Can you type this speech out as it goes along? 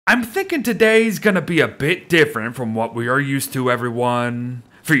I'm thinking today's gonna be a bit different from what we are used to, everyone.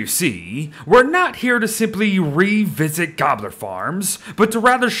 For you see, we're not here to simply revisit gobbler farms, but to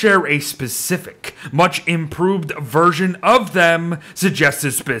rather share a specific, much improved version of them,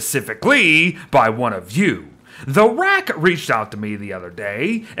 suggested specifically by one of you. The Rack reached out to me the other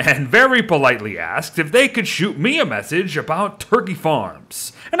day and very politely asked if they could shoot me a message about turkey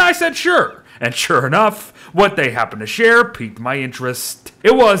farms. And I said sure. And sure enough, what they happened to share piqued my interest.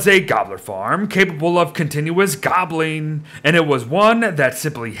 It was a gobbler farm capable of continuous gobbling, and it was one that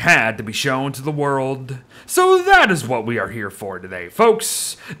simply had to be shown to the world. So that is what we are here for today,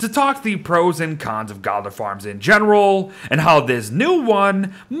 folks, to talk the pros and cons of gobbler farms in general, and how this new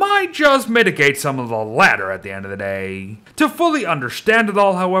one might just mitigate some of the latter at the end of the day. To fully understand it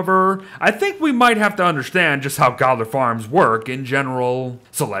all, however, I think we might have to understand just how gobbler farms work in general.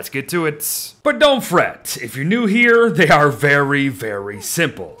 So let's get to it. But don't fret, if you're new here, they are very, very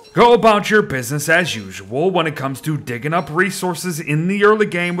simple. Go about your business as usual when it comes to digging up resources in the early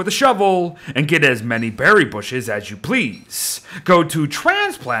game with a shovel, and get as many berry bushes as you please. Go to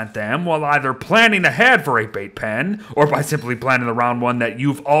transplant them while either planning ahead for a bait pen, or by simply planting around one that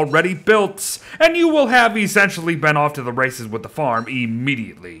you've already built, and you will have essentially been off to the races with the farm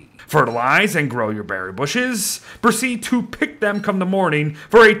immediately. Fertilize and grow your berry bushes. Proceed to pick them come the morning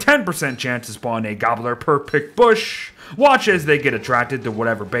for a 10% chance to spawn a gobbler per picked bush. Watch as they get attracted to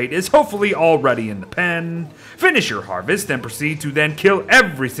whatever bait is hopefully already in the pen. Finish your harvest and proceed to then kill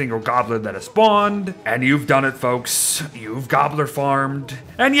every single gobbler that has spawned. And you've done it, folks. You've gobbler farmed.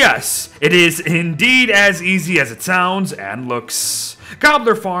 And yes, it is indeed as easy as it sounds and looks.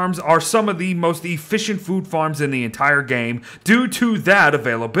 Gobbler farms are some of the most efficient food farms in the entire game due to that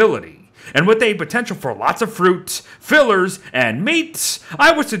availability. And with a potential for lots of fruit, fillers, and meats,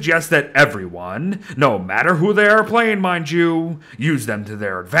 I would suggest that everyone, no matter who they are playing mind you, use them to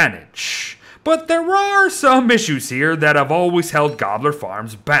their advantage. But there are some issues here that have always held gobbler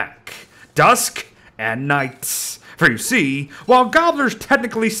farms back. Dusk and nights. For you see, while gobblers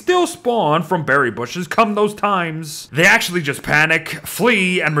technically still spawn from berry bushes come those times, they actually just panic,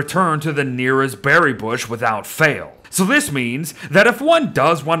 flee, and return to the nearest berry bush without fail. So this means that if one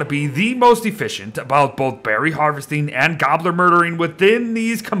does want to be the most efficient about both berry harvesting and gobbler murdering within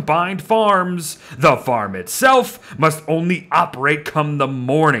these combined farms, the farm itself must only operate come the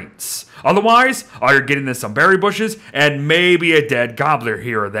mornings. Otherwise, all you're getting is some berry bushes and maybe a dead gobbler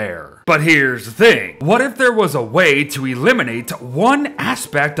here or there. But here's the thing. What if there was a way to eliminate one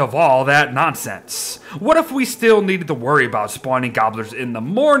aspect of all that nonsense? What if we still needed to worry about spawning gobblers in the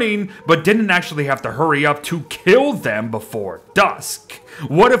morning, but didn't actually have to hurry up to kill them before dusk?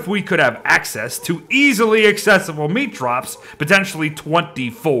 What if we could have access to easily accessible meat drops, potentially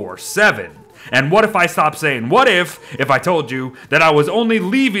 24/7? And what if I stopped saying what if I told you that I was only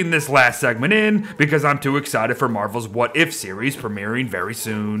leaving this last segment in because I'm too excited for Marvel's What If series premiering very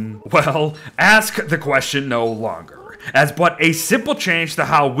soon? Well, ask the question no longer, as but a simple change to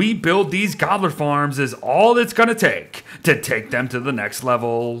how we build these gobbler farms is all it's gonna take to take them to the next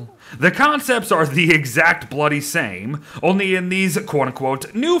level. The concepts are the exact bloody same, only in these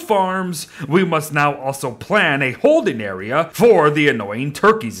quote-unquote new farms, we must now also plan a holding area for the annoying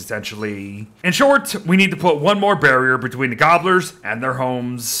turkeys, essentially. In short, we need to put one more barrier between the gobblers and their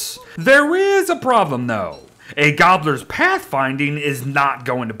homes. There is a problem though. A gobbler's pathfinding is not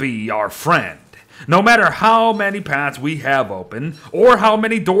going to be our friend. No matter how many paths we have open, or how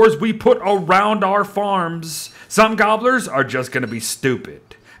many doors we put around our farms, some gobblers are just going to be stupid.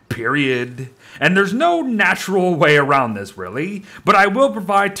 Period. And there's no natural way around this, really, but I will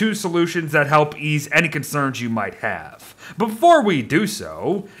provide two solutions that help ease any concerns you might have. But before we do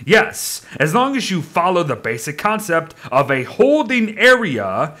so, yes, as long as you follow the basic concept of a holding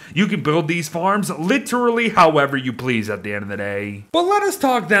area, you can build these farms literally however you please at the end of the day. But let us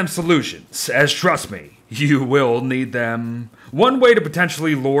talk them solutions, as trust me, you will need them. One way to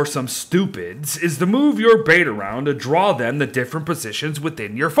potentially lure some stupids is to move your bait around to draw them to different positions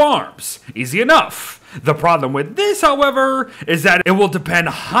within your farms. Easy enough. The problem with this, however, is that it will depend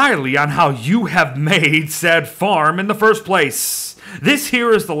highly on how you have made said farm in the first place. This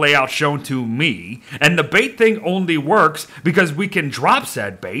here is the layout shown to me, and the bait thing only works because we can drop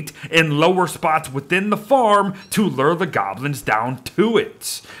said bait in lower spots within the farm to lure the goblins down to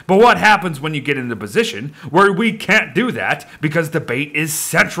it. But what happens when you get in a position where we can't do that because the bait is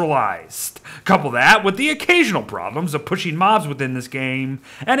centralized? Couple that with the occasional problems of pushing mobs within this game,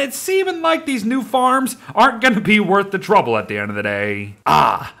 and it's seeming like these new farms aren't going to be worth the trouble at the end of the day.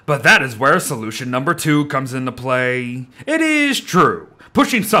 But that is where solution number 2 comes into play. It is true.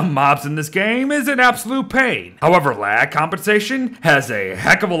 Pushing some mobs in this game is an absolute pain. However, lag compensation has a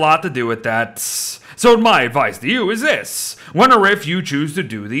heck of a lot to do with that. So my advice to you is this: when or if you choose to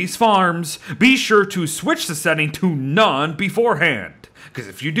do these farms, be sure to switch the setting to none beforehand. Because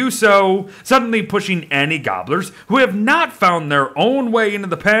if you do so, suddenly pushing any gobblers who have not found their own way into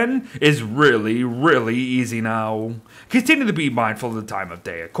the pen is really, really easy now. Continue to be mindful of the time of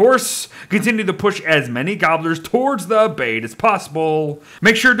day, of course. Continue to push as many gobblers towards the bait as possible.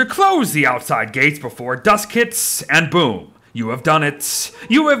 Make sure to close the outside gates before dusk hits, and boom, you have done it.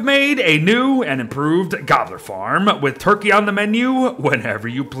 You have made a new and improved gobbler farm with turkey on the menu whenever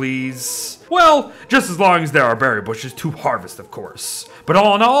you please. Well, just as long as there are berry bushes to harvest, of course. But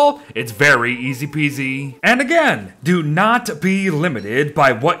all in all, it's very easy peasy. And again, do not be limited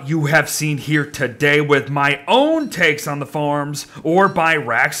by what you have seen here today with my own takes on the farms, or by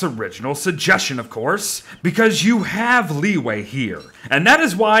Rack's original suggestion, of course, because you have leeway here. And that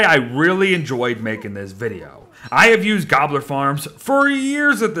is why I really enjoyed making this video. I have used gobbler farms for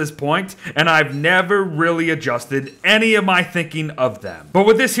years at this point, and I've never really adjusted any of my thinking of them. But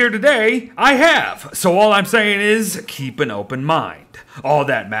with this here today, I have. So all I'm saying is keep an open mind. All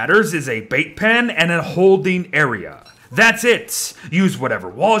that matters is a bait pen and a holding area. That's it. Use whatever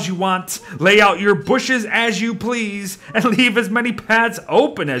walls you want, lay out your bushes as you please, and leave as many paths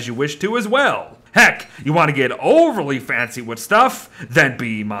open as you wish to as well. Heck, you want to get overly fancy with stuff? Then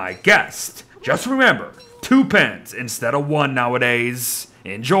be my guest. Just remember, 2 pens instead of 1 nowadays.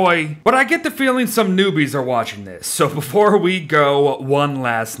 Enjoy. But I get the feeling some newbies are watching this, so before we go, one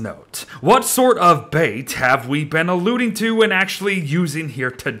last note. What sort of bait have we been alluding to and actually using here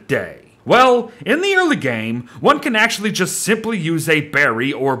today? Well, in the early game, one can actually just simply use a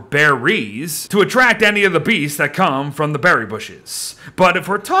berry or berries to attract any of the beasts that come from the berry bushes. But if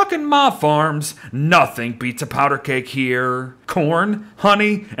we're talking mob farms, nothing beats a powder cake here. Corn,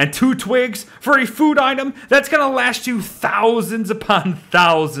 honey, and 2 twigs for a food item that's gonna last you thousands upon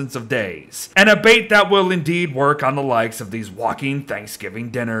thousands of days. And a bait that will indeed work on the likes of these walking Thanksgiving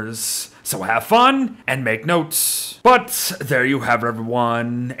dinners. So have fun and make notes. But there you have it,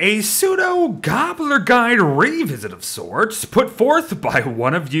 everyone. A pseudo gobbler guide revisit of sorts, put forth by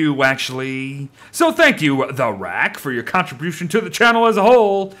one of you, actually. So thank you, The Rack, for your contribution to the channel as a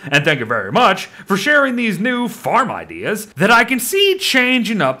whole. And thank you very much for sharing these new farm ideas that I can see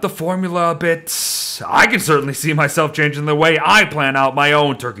changing up the formula a bit. I can certainly see myself changing the way I plan out my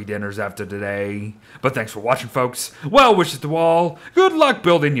own turkey dinners after today. But thanks for watching, folks. Well wishes to all. Good luck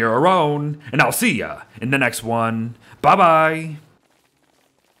building your own. And I'll see ya in the next one. Bye-bye.